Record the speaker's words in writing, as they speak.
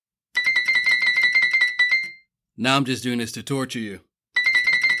Now I'm just doing this to torture you.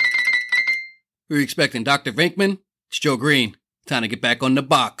 Who are you expecting, Dr. Venkman? It's Joe Green. Time to get back on the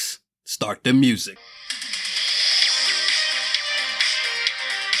box. Start the music.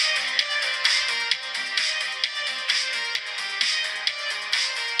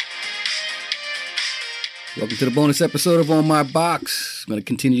 Welcome to the bonus episode of On My Box. I'm going to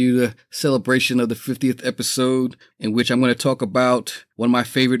continue the celebration of the 50th episode, in which I'm going to talk about one of my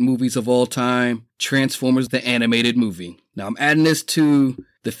favorite movies of all time, Transformers, the animated movie. Now, I'm adding this to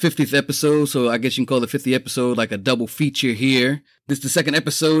the 50th episode, so I guess you can call the 50th episode like a double feature here. This is the second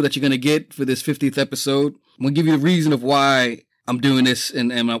episode that you're going to get for this 50th episode. I'm going to give you the reason of why I'm doing this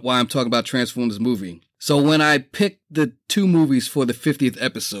and why I'm talking about Transformers movie. So when I picked the two movies for the 50th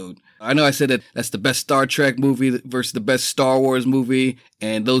episode, I know I said that that's the best Star Trek movie versus the best Star Wars movie,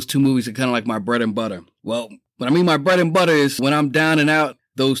 and those two movies are kind of like my bread and butter. Well, what I mean my bread and butter is when I'm down and out,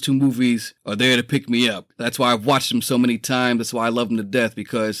 those two movies are there to pick me up. That's why I've watched them so many times. That's why I love them to death,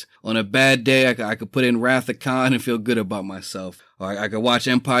 because on a bad day, I could put in Wrath of Khan and feel good about myself. Or I could watch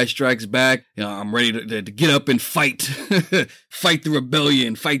Empire Strikes Back. You know, I'm ready to get up and fight, fight the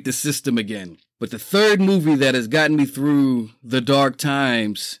rebellion, fight the system again. But the third movie that has gotten me through the dark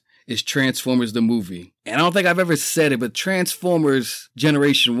times is Transformers the movie. And I don't think I've ever said it, but Transformers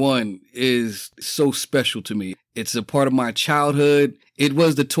Generation 1 is so special to me. It's a part of my childhood. It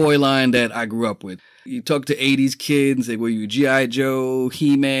was the toy line that I grew up with. You talk to 80s kids, they were you G.I. Joe,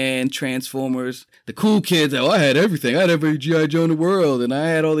 He-Man, Transformers. The cool kids, I had everything. I had every G.I. Joe in the world, and I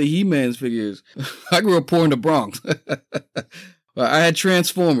had all the He-Man's figures. I grew up poor in the Bronx. I had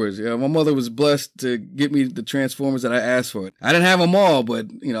Transformers. You know, my mother was blessed to get me the Transformers that I asked for. I didn't have them all, but,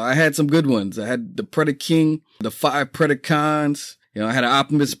 you know, I had some good ones. I had the Predaking, the 5 Predacons. You know, I had an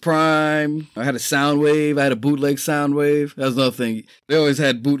Optimus Prime. I had a Soundwave. I had a bootleg Soundwave. That was another thing. They always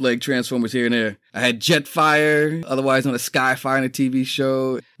had bootleg Transformers here and there. I had Jetfire, otherwise known as Skyfire in a TV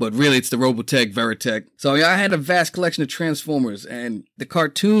show. But really, it's the Robotech Veritech. So, yeah, I had a vast collection of Transformers. And the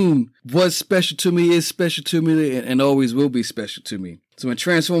cartoon was special to me, is special to me, and always will be special to me. So when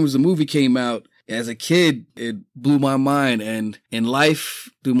Transformers the movie came out, as a kid, it blew my mind. And in life,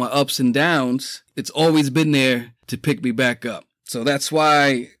 through my ups and downs, it's always been there to pick me back up. So that's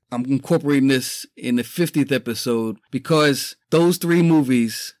why I'm incorporating this in the 50th episode, because those three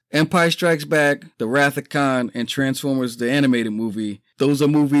movies, Empire Strikes Back, The Wrath of Khan, and Transformers the animated movie, those are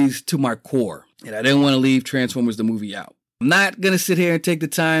movies to my core. And I didn't want to leave Transformers the movie out. I'm not going to sit here and take the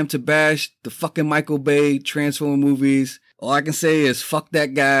time to bash the fucking Michael Bay Transformer movies. All I can say is fuck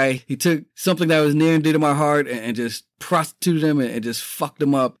that guy. He took something that was near and dear to my heart and just prostituted him and just fucked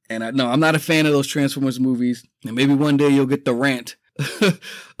him up. And I'm not a fan of those Transformers movies. And maybe one day you'll get the rant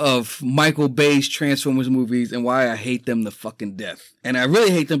of Michael Bay's Transformers movies and why I hate them to fucking death. And I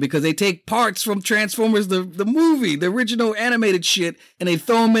really hate them because they take parts from Transformers, the movie, the original animated shit, and they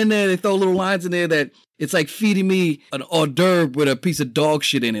throw them in there. They throw little lines in there that it's like feeding me an hors d'oeuvre with a piece of dog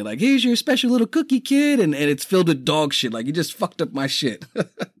shit in it. Like, here's your special little cookie, kid. And it's filled with dog shit. Like, you just fucked up my shit.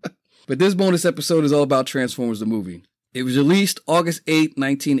 But this bonus episode is all about Transformers the movie. It was released August 8,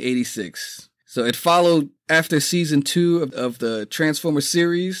 1986. So it followed after season 2 of the Transformers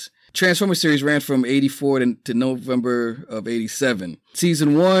series. Transformers series ran from 84 to November of 87.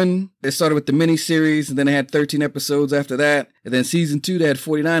 Season 1, they started with the miniseries, and then they had 13 episodes after that. And then season 2, they had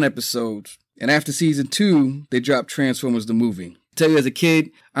 49 episodes. And after season 2, they dropped Transformers the movie. I tell you, as a kid,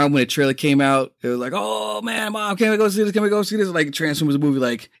 I remember when the trailer came out, it was like, oh man, Mom, can we go see this? Can we go see this? Like Transformers movie,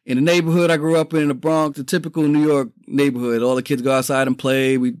 like in the neighborhood I grew up in the Bronx, the typical New York neighborhood. All the kids go outside and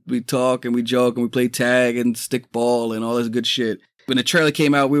play. We talk and we joke and we play tag and stickball and all this good shit. When the trailer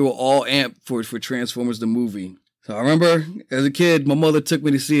came out, we were all amped for Transformers the movie. So I remember as a kid, my mother took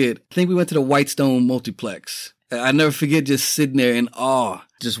me to see it. I think we went to the Whitestone Multiplex. I never forget just sitting there in awe,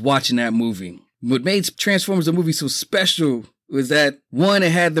 just watching that movie. What made Transformers the movie so special was that, one,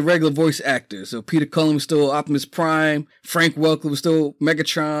 it had the regular voice actors. So Peter Cullen was still Optimus Prime. Frank Welker was still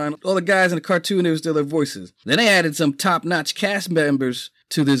Megatron. All the guys in the cartoon, they were still their voices. Then they added some top-notch cast members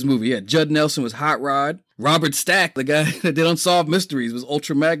to this movie. Yeah, Judd Nelson was Hot Rod. Robert Stack, the guy that did Unsolved Mysteries, was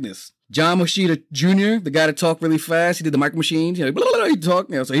Ultra Magnus. John Moschitta Jr., the guy that talked really fast, he did the Micro Machines. You know, blah, blah, blah, he talked,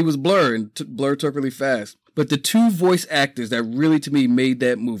 you know, so he was Blur, and Blur talked really fast. But the two voice actors that really, to me, made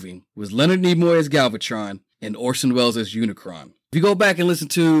that movie was Leonard Nimoy as Galvatron and Orson Welles as Unicron. If you go back and listen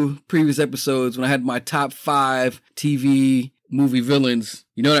to previous episodes when I had my top 5 TV movie villains,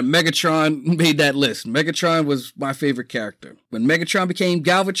 you know that Megatron made that list. Megatron was my favorite character. When Megatron became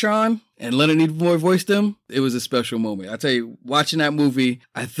Galvatron and Leonard Nimoy voiced him, it was a special moment. I tell you, watching that movie,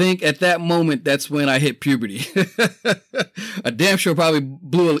 I think at that moment, that's when I hit puberty. A damn sure probably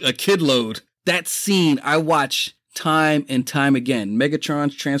blew a kid load That scene I watch time and time again.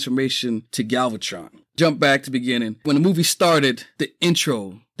 Megatron's transformation to Galvatron. Jump back to the beginning. When the movie started, the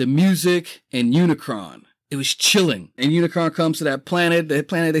intro, the music, and Unicron. It was chilling. And Unicron comes to that planet. The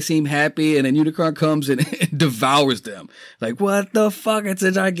planet, they seem happy. And then Unicron comes and devours them. Like, what the fuck? It's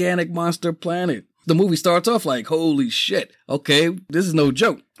a gigantic monster planet. The movie starts off like, holy shit. Okay, this is no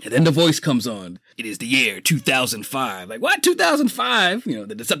joke. And then the voice comes on. It is the year 2005. Like, what? 2005? You know,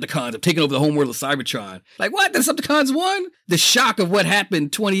 the Decepticons have taken over the home world of Cybertron. Like, what? The Decepticons won? The shock of what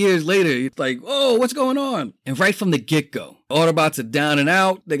happened 20 years later. It's like, oh, what's going on? And right from the get-go, Autobots are down and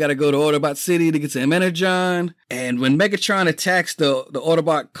out. They got to go to Autobot City to get some Energon. And when Megatron attacks the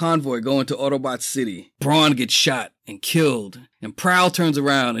Autobot convoy going to Autobot City, Brawn gets shot and killed. And Prowl turns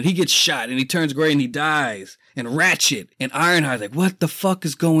around and he gets shot and he turns gray and he dies. And Ratchet and Ironhide's like, what the fuck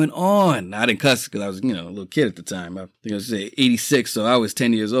is going on? Now, I didn't cuss because I was, a little kid at the time. I think I was 86, so I was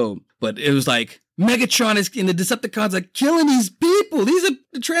 10 years old. But it was like, Megatron is, and the Decepticons are killing these people. These are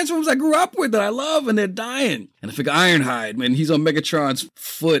the Transformers I grew up with that I love, and they're dying. And I figure Ironhide, man, he's on Megatron's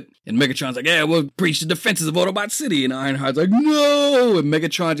foot, and Megatron's like, yeah, we'll breach the defenses of Autobot City. And Ironhide's like, no! And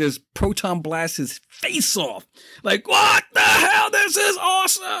Megatron just proton blasts his face off. Like, what the hell? This is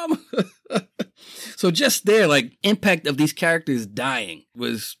awesome! So just there, like, impact of these characters dying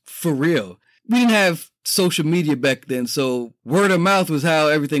was for real. We didn't have social media back then, so word of mouth was how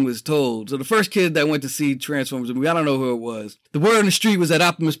everything was told. So the first kid that went to see Transformers, I don't know who it was. The word on the street was that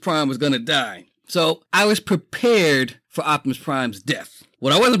Optimus Prime was going to die. So I was prepared for Optimus Prime's death.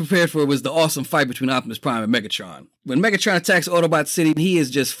 What I wasn't prepared for was the awesome fight between Optimus Prime and Megatron. When Megatron attacks Autobot City, he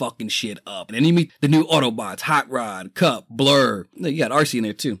is just fucking shit up. And then you meet the new Autobots, Hot Rod, Cup, Blur. You got RC in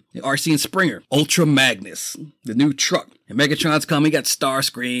there too. RC and Springer. Ultra Magnus, the new truck. And Megatron's coming. He got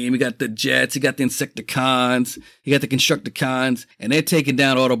Starscream. He got the Jets. He got the Insecticons. He got the Constructicons. And they're taking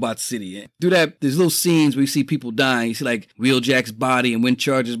down Autobot City. Do that. There's little scenes where you see people dying. You see like Wheeljack's body and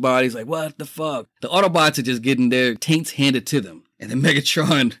Windcharger's body. It's like, what the fuck? The Autobots are just getting their taints handed to them. And then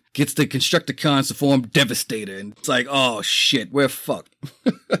Megatron gets the Constructicons to form Devastator. And it's like, oh shit, we're fucked.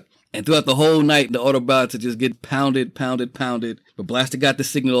 And throughout the whole night, the Autobots just get pounded. But Blaster got the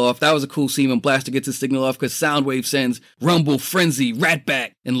signal off. That was a cool scene when Blaster gets the signal off because Soundwave sends Rumble, Frenzy,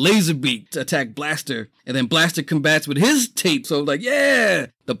 Ratback, and Laserbeak to attack Blaster. And then Blaster combats with his tape. So like, yeah,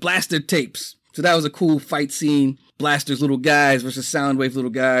 the Blaster tapes. So that was a cool fight scene. Blaster's little guys versus Soundwave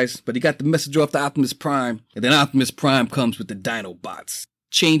little guys. But he got the message off to Optimus Prime. And then Optimus Prime comes with the Dinobots.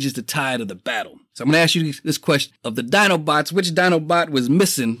 Changes the tide of the battle. So I'm going to ask you this question. Of the Dinobots, which Dinobot was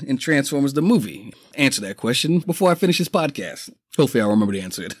missing in Transformers the movie? Answer that question before I finish this podcast. Hopefully I'll remember to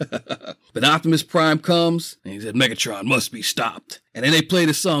answer it. But Optimus Prime comes, and he said, Megatron must be stopped. And then they play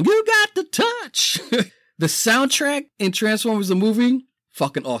the song, You Got the Touch. The soundtrack in Transformers the movie,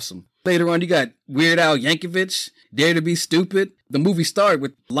 fucking awesome. Later on, you got Weird Al Yankovic, Dare to Be Stupid. The movie started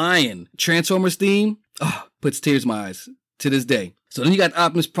with Lion. Transformers theme, puts tears in my eyes to this day. So then you got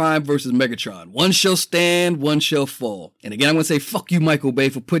Optimus Prime versus Megatron. One shall stand, one shall fall. And again, I'm going to say, fuck you, Michael Bay,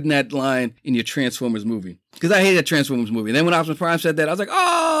 for putting that line in your Transformers movie. Because I hate that Transformers movie. And then when Optimus Prime said that, I was like,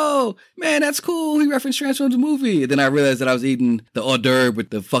 oh, man, that's cool. He referenced Transformers movie. And then I realized that I was eating the hors d'oeuvre with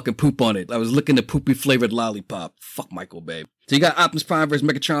the fucking poop on it. I was licking the poopy flavored lollipop. Fuck Michael Bay. So you got Optimus Prime versus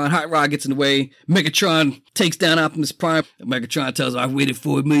Megatron. Hot Rod gets in the way. Megatron takes down Optimus Prime. And Megatron tells him, I've waited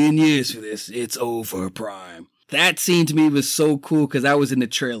 4 million years for this. It's over, Prime. That scene to me was so cool because I was in the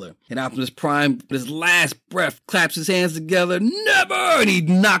trailer. And Optimus Prime, with his last breath, claps his hands together. Never! And he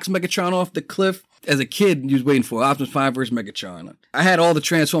knocks Megatron off the cliff. As a kid, you was waiting for Optimus Prime versus Megatron. I had all the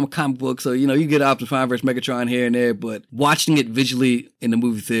Transformer comic books, so, you get Optimus Prime versus Megatron here and there, but watching it visually in the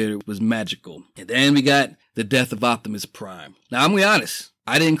movie theater was magical. And then we got the death of Optimus Prime. Now, I'm going to be honest.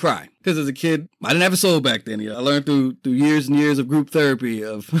 I didn't cry because as a kid, I didn't have a soul back then. I learned through years and years of group therapy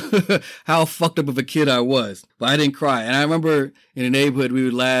of how fucked up of a kid I was. But I didn't cry. And I remember in the neighborhood, we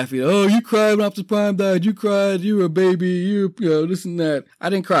would laugh, oh, you cried when Optimus Prime died. You cried. You were a baby. You this and that.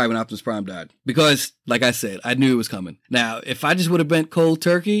 I didn't cry when Optimus Prime died because, like I said, I knew it was coming. Now, if I just would have been cold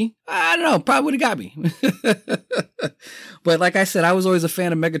turkey, I don't know, probably would have got me. But like I said, I was always a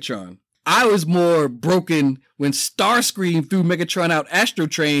fan of Megatron. I was more broken when Starscream threw Megatron out Astro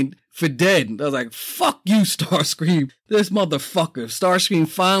Train for dead. I was like, fuck you, Starscream. This motherfucker. Starscream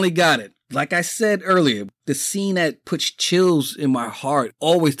finally got it. Like I said earlier, the scene that puts chills in my heart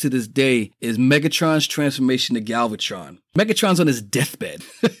always to this day is Megatron's transformation to Galvatron. Megatron's on his deathbed.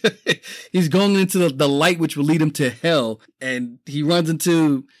 He's going into the light which will lead him to hell. And he runs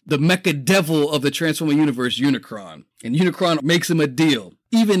into the mecha devil of the Transformer universe, Unicron. And Unicron makes him a deal.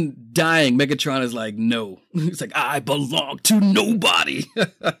 Even dying, Megatron is like, no. He's like, I belong to nobody.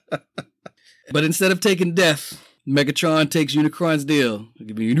 But instead of taking death, Megatron takes Unicron's deal. I'll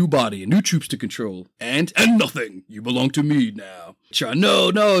give you a new body and new troops to control. And nothing. You belong to me now. Megatron, no.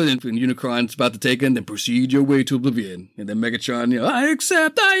 And Unicron's about to take him, then proceed your way to oblivion. And then Megatron, I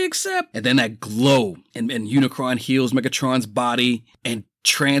accept. And then that glow. And Unicron heals Megatron's body and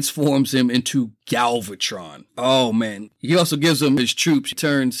transforms him into Galvatron. Oh, man. He also gives him his troops.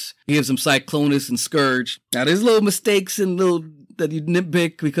 He gives him Cyclonus and Scourge. Now, there's little mistakes and little that you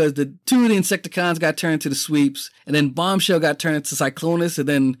nitpick because the two of the Insecticons got turned to the Sweeps, and then Bombshell got turned into Cyclonus, and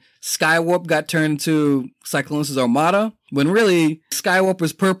then Skywarp got turned into Cyclonus' Armada. When really, Skywarp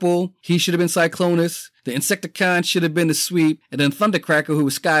was purple, he should have been Cyclonus, the Insecticon should have been the Sweep, and then Thundercracker, who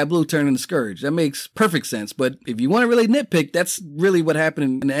was Sky Blue, turned into Scourge. That makes perfect sense, but if you want to really nitpick, that's really what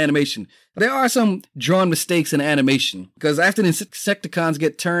happened in the animation. There are some drawn mistakes in animation, because after the Insecticons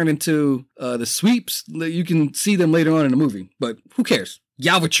get turned into the Sweeps, you can see them later on in the movie, but who cares?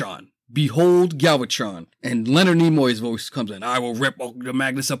 Galvatron. Behold Galvatron. And Leonard Nimoy's voice comes in. I will rip Ultra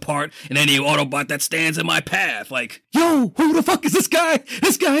Magnus apart and any Autobot that stands in my path. Like, yo, who the fuck is this guy?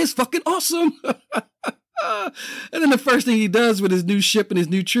 This guy is fucking awesome. And then the first thing he does with his new ship and his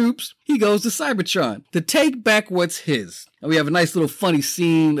new troops, he goes to Cybertron to take back what's his. And we have a nice little funny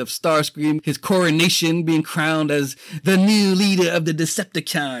scene of Starscream, his coronation, being crowned as the new leader of the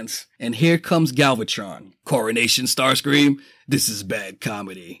Decepticons. And here comes Galvatron. Coronation, Starscream. This is bad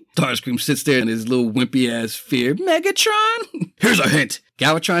comedy. Starscream sits there in his little wimpy-ass fear. Megatron? Here's a hint.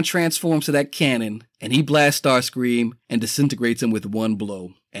 Galvatron transforms to that cannon, and he blasts Starscream and disintegrates him with one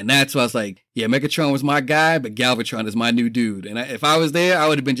blow. And that's why I was like, yeah, Megatron was my guy, but Galvatron is my new dude. And if I was there, I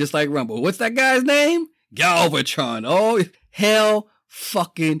would have been just like Rumble. What's that guy's name? Galvatron. Oh, hell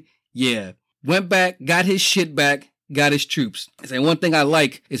fucking yeah. Went back, got his shit back, got his troops. And one thing I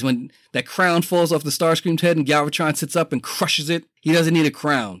like is when that crown falls off the Starscream's head and Galvatron sits up and crushes it. He doesn't need a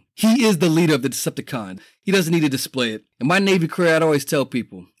crown. He is the leader of the Decepticon. He doesn't need to display it. In my Navy career, I'd always tell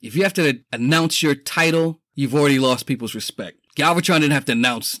people, if you have to announce your title, you've already lost people's respect. Galvatron didn't have to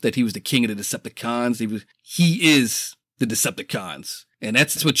announce that he was the king of the Decepticons. He is the Decepticons. And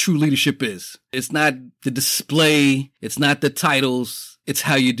that's what true leadership is. It's not the display. It's not the titles. It's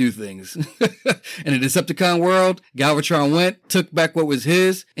how you do things. In the Decepticon world, Galvatron went, took back what was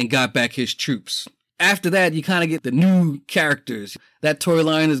his, and got back his troops. After that, you kind of get the new characters. That toy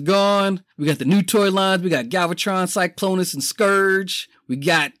line is gone. We got the new toy lines. We got Galvatron, Cyclonus, and Scourge. We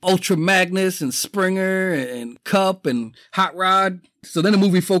got Ultra Magnus and Springer and Cup and Hot Rod. So then the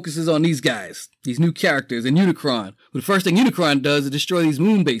movie focuses on these guys, these new characters, and Unicron. The first thing Unicron does is destroy these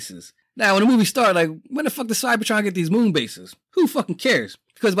moon bases. Now, when the movie started, like, when the fuck does Cybertron get these moon bases? Who fucking cares?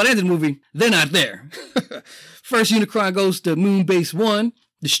 Because by the end of the movie, they're not there. First, Unicron goes to Moon Base 1,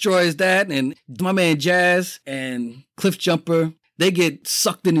 destroys that, and my man Jazz and Cliffjumper, they get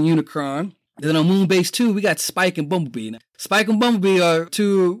sucked into Unicron. Then on Moon Base 2, we got Spike and Bumblebee. Now, Spike and Bumblebee are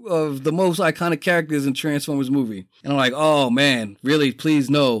two of the most iconic characters in Transformers movie. And I'm like, oh man, really? Please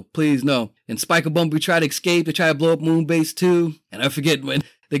no. And Spike and Bumblebee try to escape. They try to blow up Moon Base 2. And I forget when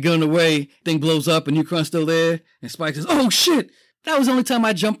they're going away, thing blows up and Unicron's still there. And Spike says, oh shit. That was the only time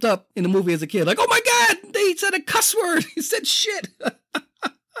I jumped up in the movie as a kid. Like, oh my God, they said a cuss word. He said shit.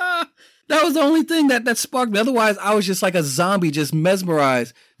 That was the only thing that sparked me. Otherwise, I was just like a zombie, just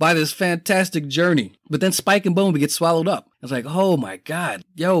mesmerized by this fantastic journey. But then Spike and Bumblebee get swallowed up. I was like, oh my God,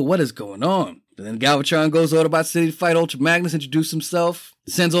 yo, what is going on? And then Galvatron goes to Autobot City to fight Ultra Magnus, introduce himself,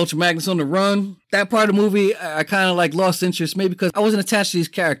 sends Ultra Magnus on the run. That part of the movie, I kind of like lost interest, maybe because I wasn't attached to these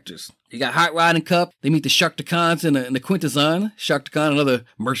characters. You got Hot Rod and Cup. They meet the Sharkticons and the Quintessons. Sharkticon, another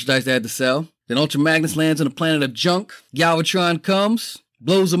merchandise they had to sell. Then Ultra Magnus lands on a planet of junk. Galvatron comes,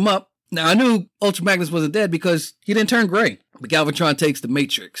 blows him up. Now, I knew Ultra Magnus wasn't dead because he didn't turn gray. But Galvatron takes the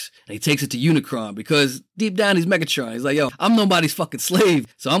Matrix, and he takes it to Unicron because deep down he's Megatron. He's like, yo, I'm nobody's fucking slave,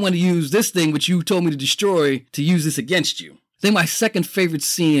 so I'm going to use this thing which you told me to destroy to use this against you. I think my second favorite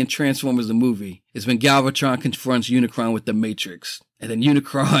scene in Transformers the movie is when Galvatron confronts Unicron with the Matrix, and then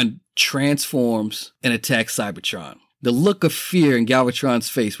Unicron transforms and attacks Cybertron. The look of fear in Galvatron's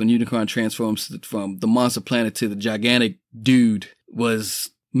face when Unicron transforms from the monster planet to the gigantic dude was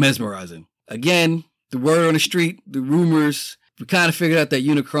mesmerizing. Again, the word on the street, the rumors, we kind of figured out that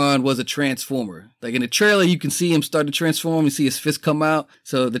Unicron was a transformer. Like in the trailer, you can see him start to transform. You see his fist come out.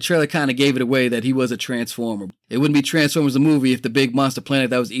 So the trailer kind of gave it away that he was a transformer. It wouldn't be Transformers the movie if the big monster planet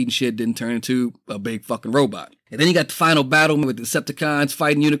that was eating shit didn't turn into a big fucking robot. And then you got the final battle with the Decepticons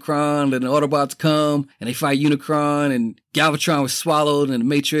fighting Unicron, and the Autobots come, and they fight Unicron, and Galvatron was swallowed in the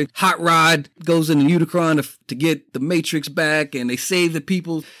Matrix. Hot Rod goes into Unicron to get the Matrix back, and they save the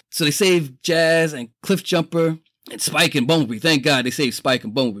people. So they save Jazz and Cliffjumper. And Spike and Bumblebee, thank God they saved Spike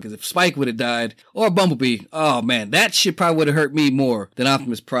and Bumblebee, because if Spike would have died, or Bumblebee, oh man, that shit probably would have hurt me more than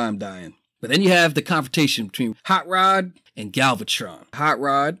Optimus Prime dying. But then you have the confrontation between Hot Rod and Galvatron. Hot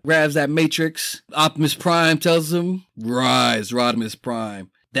Rod grabs that Matrix. Optimus Prime tells him, rise, Rodimus Prime.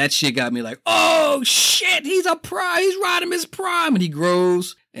 That shit got me like, oh shit, he's Rodimus Prime. And he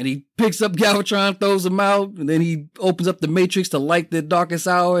grows and he picks up Galvatron, throws him out, and then he opens up the Matrix to light the darkest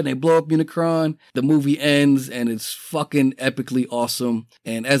hour and they blow up Unicron. The movie ends and it's fucking epically awesome.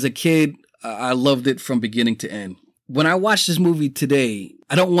 And as a kid, I loved it from beginning to end. When I watch this movie today,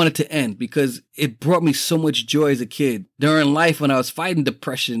 I don't want it to end because it brought me so much joy as a kid. During life when I was fighting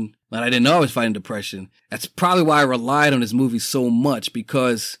depression, and I didn't know I was fighting depression, that's probably why I relied on this movie so much,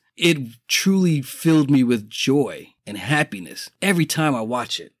 because it truly filled me with joy and happiness every time I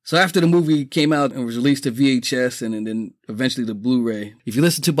watch it. So after the movie came out and was released to VHS and then eventually the Blu-ray, if you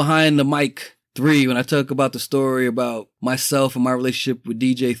listen to Behind the Mic 3, when I talk about the story about myself and my relationship with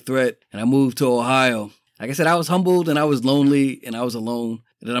DJ Threat, and I moved to Ohio, like I said, I was humbled and I was lonely and I was alone.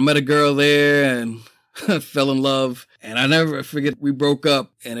 And then I met a girl there and fell in love. And I never forget, we broke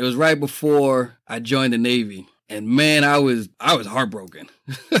up. And it was right before I joined the Navy. And man, I was heartbroken.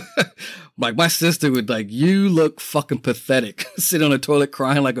 Like my sister would like, you look fucking pathetic. Sitting on the toilet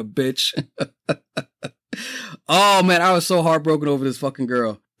crying like a bitch. Oh man, I was so heartbroken over this fucking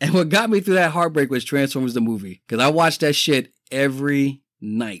girl. And what got me through that heartbreak was Transformers the movie. Because I watched that shit every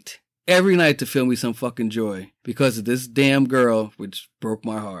night. Every night to feel me some fucking joy because of this damn girl, which broke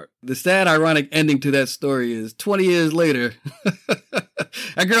my heart. The sad, ironic ending to that story is 20 years later,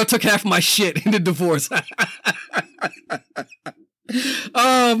 that girl took half of my shit in the divorce.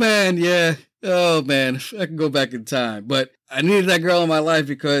 Oh, man, yeah. Oh, man, I can go back in time. But I needed that girl in my life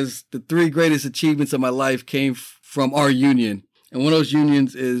because the 3 greatest achievements of my life came from our union. And one of those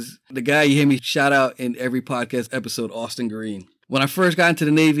unions is the guy you hear me shout out in every podcast episode, Austin Green. When I first got into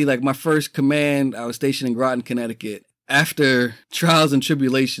the Navy, like my first command, I was stationed in Groton, Connecticut. After trials and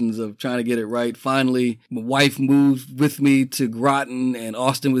tribulations of trying to get it right, finally, my wife moved with me to Groton and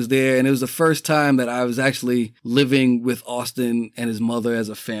Austin was there. And it was the first time that I was actually living with Austin and his mother as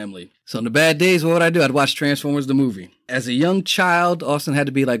a family. So on the bad days, what would I do? I'd watch Transformers the movie. As a young child, Austin had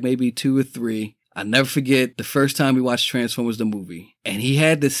to be like maybe 2 or 3. I'll never forget the first time we watched Transformers the movie. And he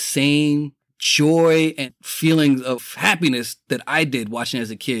had the same joy and feelings of happiness that I did watching as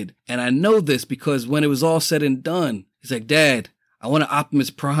a kid. And I know this because when it was all said and done, he's like, Dad, I want an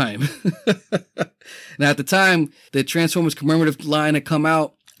Optimus Prime. Now at the time, the Transformers commemorative line had come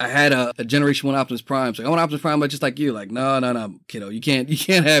out. I had a Generation 1 Optimus Prime. So I want Optimus Prime just like you. Like, no, kiddo, you can't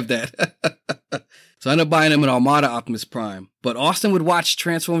have that. So I ended up buying him an Armada Optimus Prime. But Austin would watch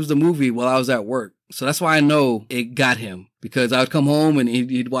Transformers the movie while I was at work. So that's why I know it got him. Because I would come home and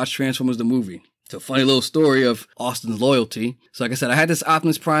he'd watch Transformers the movie. It's a funny little story of Austin's loyalty. So like I said, I had this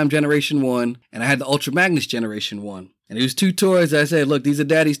Optimus Prime Generation 1 and I had the Ultra Magnus Generation 1. And it was 2 toys that I said, look, these are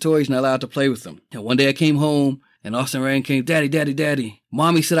Daddy's toys. You're not allowed to play with them. And one day I came home and Austin Rand came, Daddy.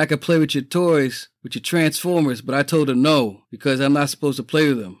 Mommy said I could play with your toys, with your Transformers, but I told her no, because I'm not supposed to play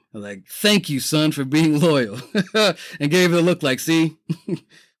with them. I was like, thank you, son, for being loyal. And gave it a look like, see,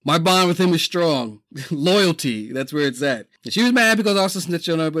 my bond with him is strong. Loyalty, that's where it's at. And she was mad because I also snitched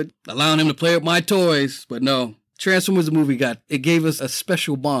on her, but allowing him to play with my toys. But no, Transformers the movie gave us a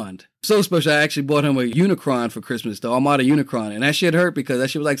special bond. So special, I actually bought him a Unicron for Christmas, the Armada Unicron. And that shit hurt because that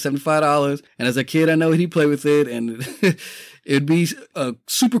shit was like $75. And as a kid, I know he'd play with it. And it'd be a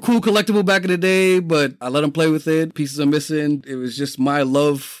super cool collectible back in the day, but I let him play with it. Pieces are missing. It was just my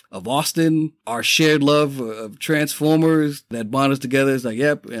love of Austin, our shared love of Transformers that bond us together. It's like,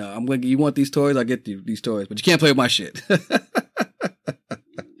 yep, you want these toys? I'll get you these toys, but you can't play with my shit.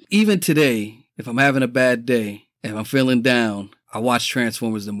 Even today, if I'm having a bad day, if I'm feeling down, I watch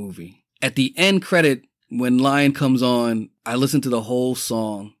Transformers the movie. At the end credit, when Lion comes on, I listen to the whole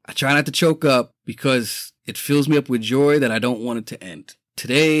song. I try not to choke up because it fills me up with joy that I don't want it to end.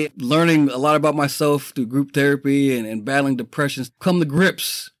 Today, learning a lot about myself through group therapy and battling depression, come to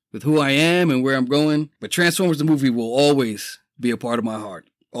grips with who I am and where I'm going. But Transformers the movie will always be a part of my heart.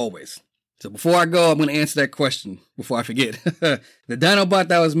 Always. So before I go, I'm going to answer that question before I forget. The Dinobot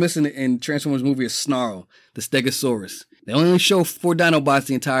that was missing in Transformers movie is Snarl, the Stegosaurus. They only show 4 Dinobots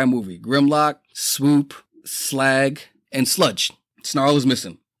the entire movie. Grimlock, Swoop, Slag, and Sludge. Snarl is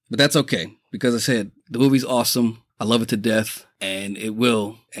missing. But that's okay, because I said, the movie's awesome. I love it to death, and it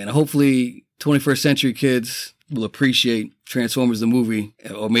will. And hopefully 21st century kids will appreciate Transformers the movie,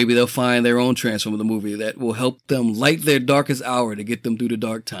 or maybe they'll find their own Transformers the movie that will help them light their darkest hour to get them through the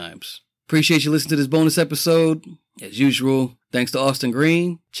dark times. Appreciate you listening to this bonus episode. As usual, thanks to Austin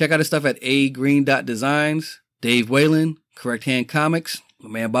Green. Check out his stuff at agreen.designs. Dave Whalen, Correct Hand Comics, my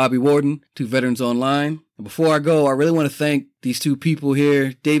man Bobby Warden, Two Veterans Online. And before I go, I really want to thank these two people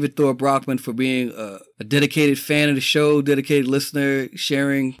here, David Thor Brockman, for being a dedicated fan of the show, dedicated listener,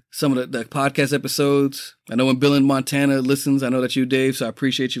 sharing some of the podcast episodes. I know when Bill in Montana listens, I know that's you, Dave, so I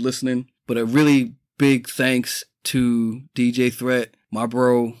appreciate you listening. But a really big thanks to DJ Threat, my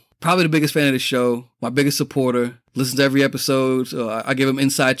bro, probably the biggest fan of the show, my biggest supporter, listens to every episode. So I give him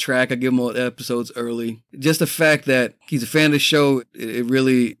inside track. I give him all the episodes early. Just the fact that he's a fan of the show, it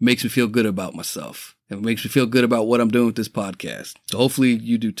really makes me feel good about myself. It makes me feel good about what I'm doing with this podcast. So hopefully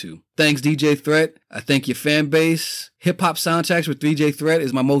you do too. Thanks, DJ Threat. I thank your fan base. Hip Hop Soundtracks with DJ Threat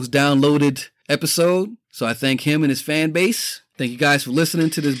is my most downloaded episode. So I thank him and his fan base. Thank you guys for listening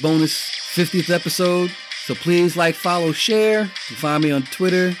to this bonus 50th episode. So please like, follow, share. You can find me on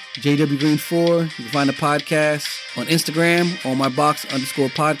Twitter, JWGreen4. You can find the podcast on Instagram,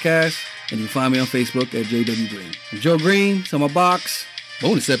 onmybox_podcast. And you can find me on Facebook at JWGreen. I'm Joe Green. It's On My Box.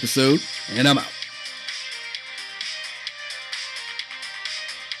 Bonus episode. And I'm out.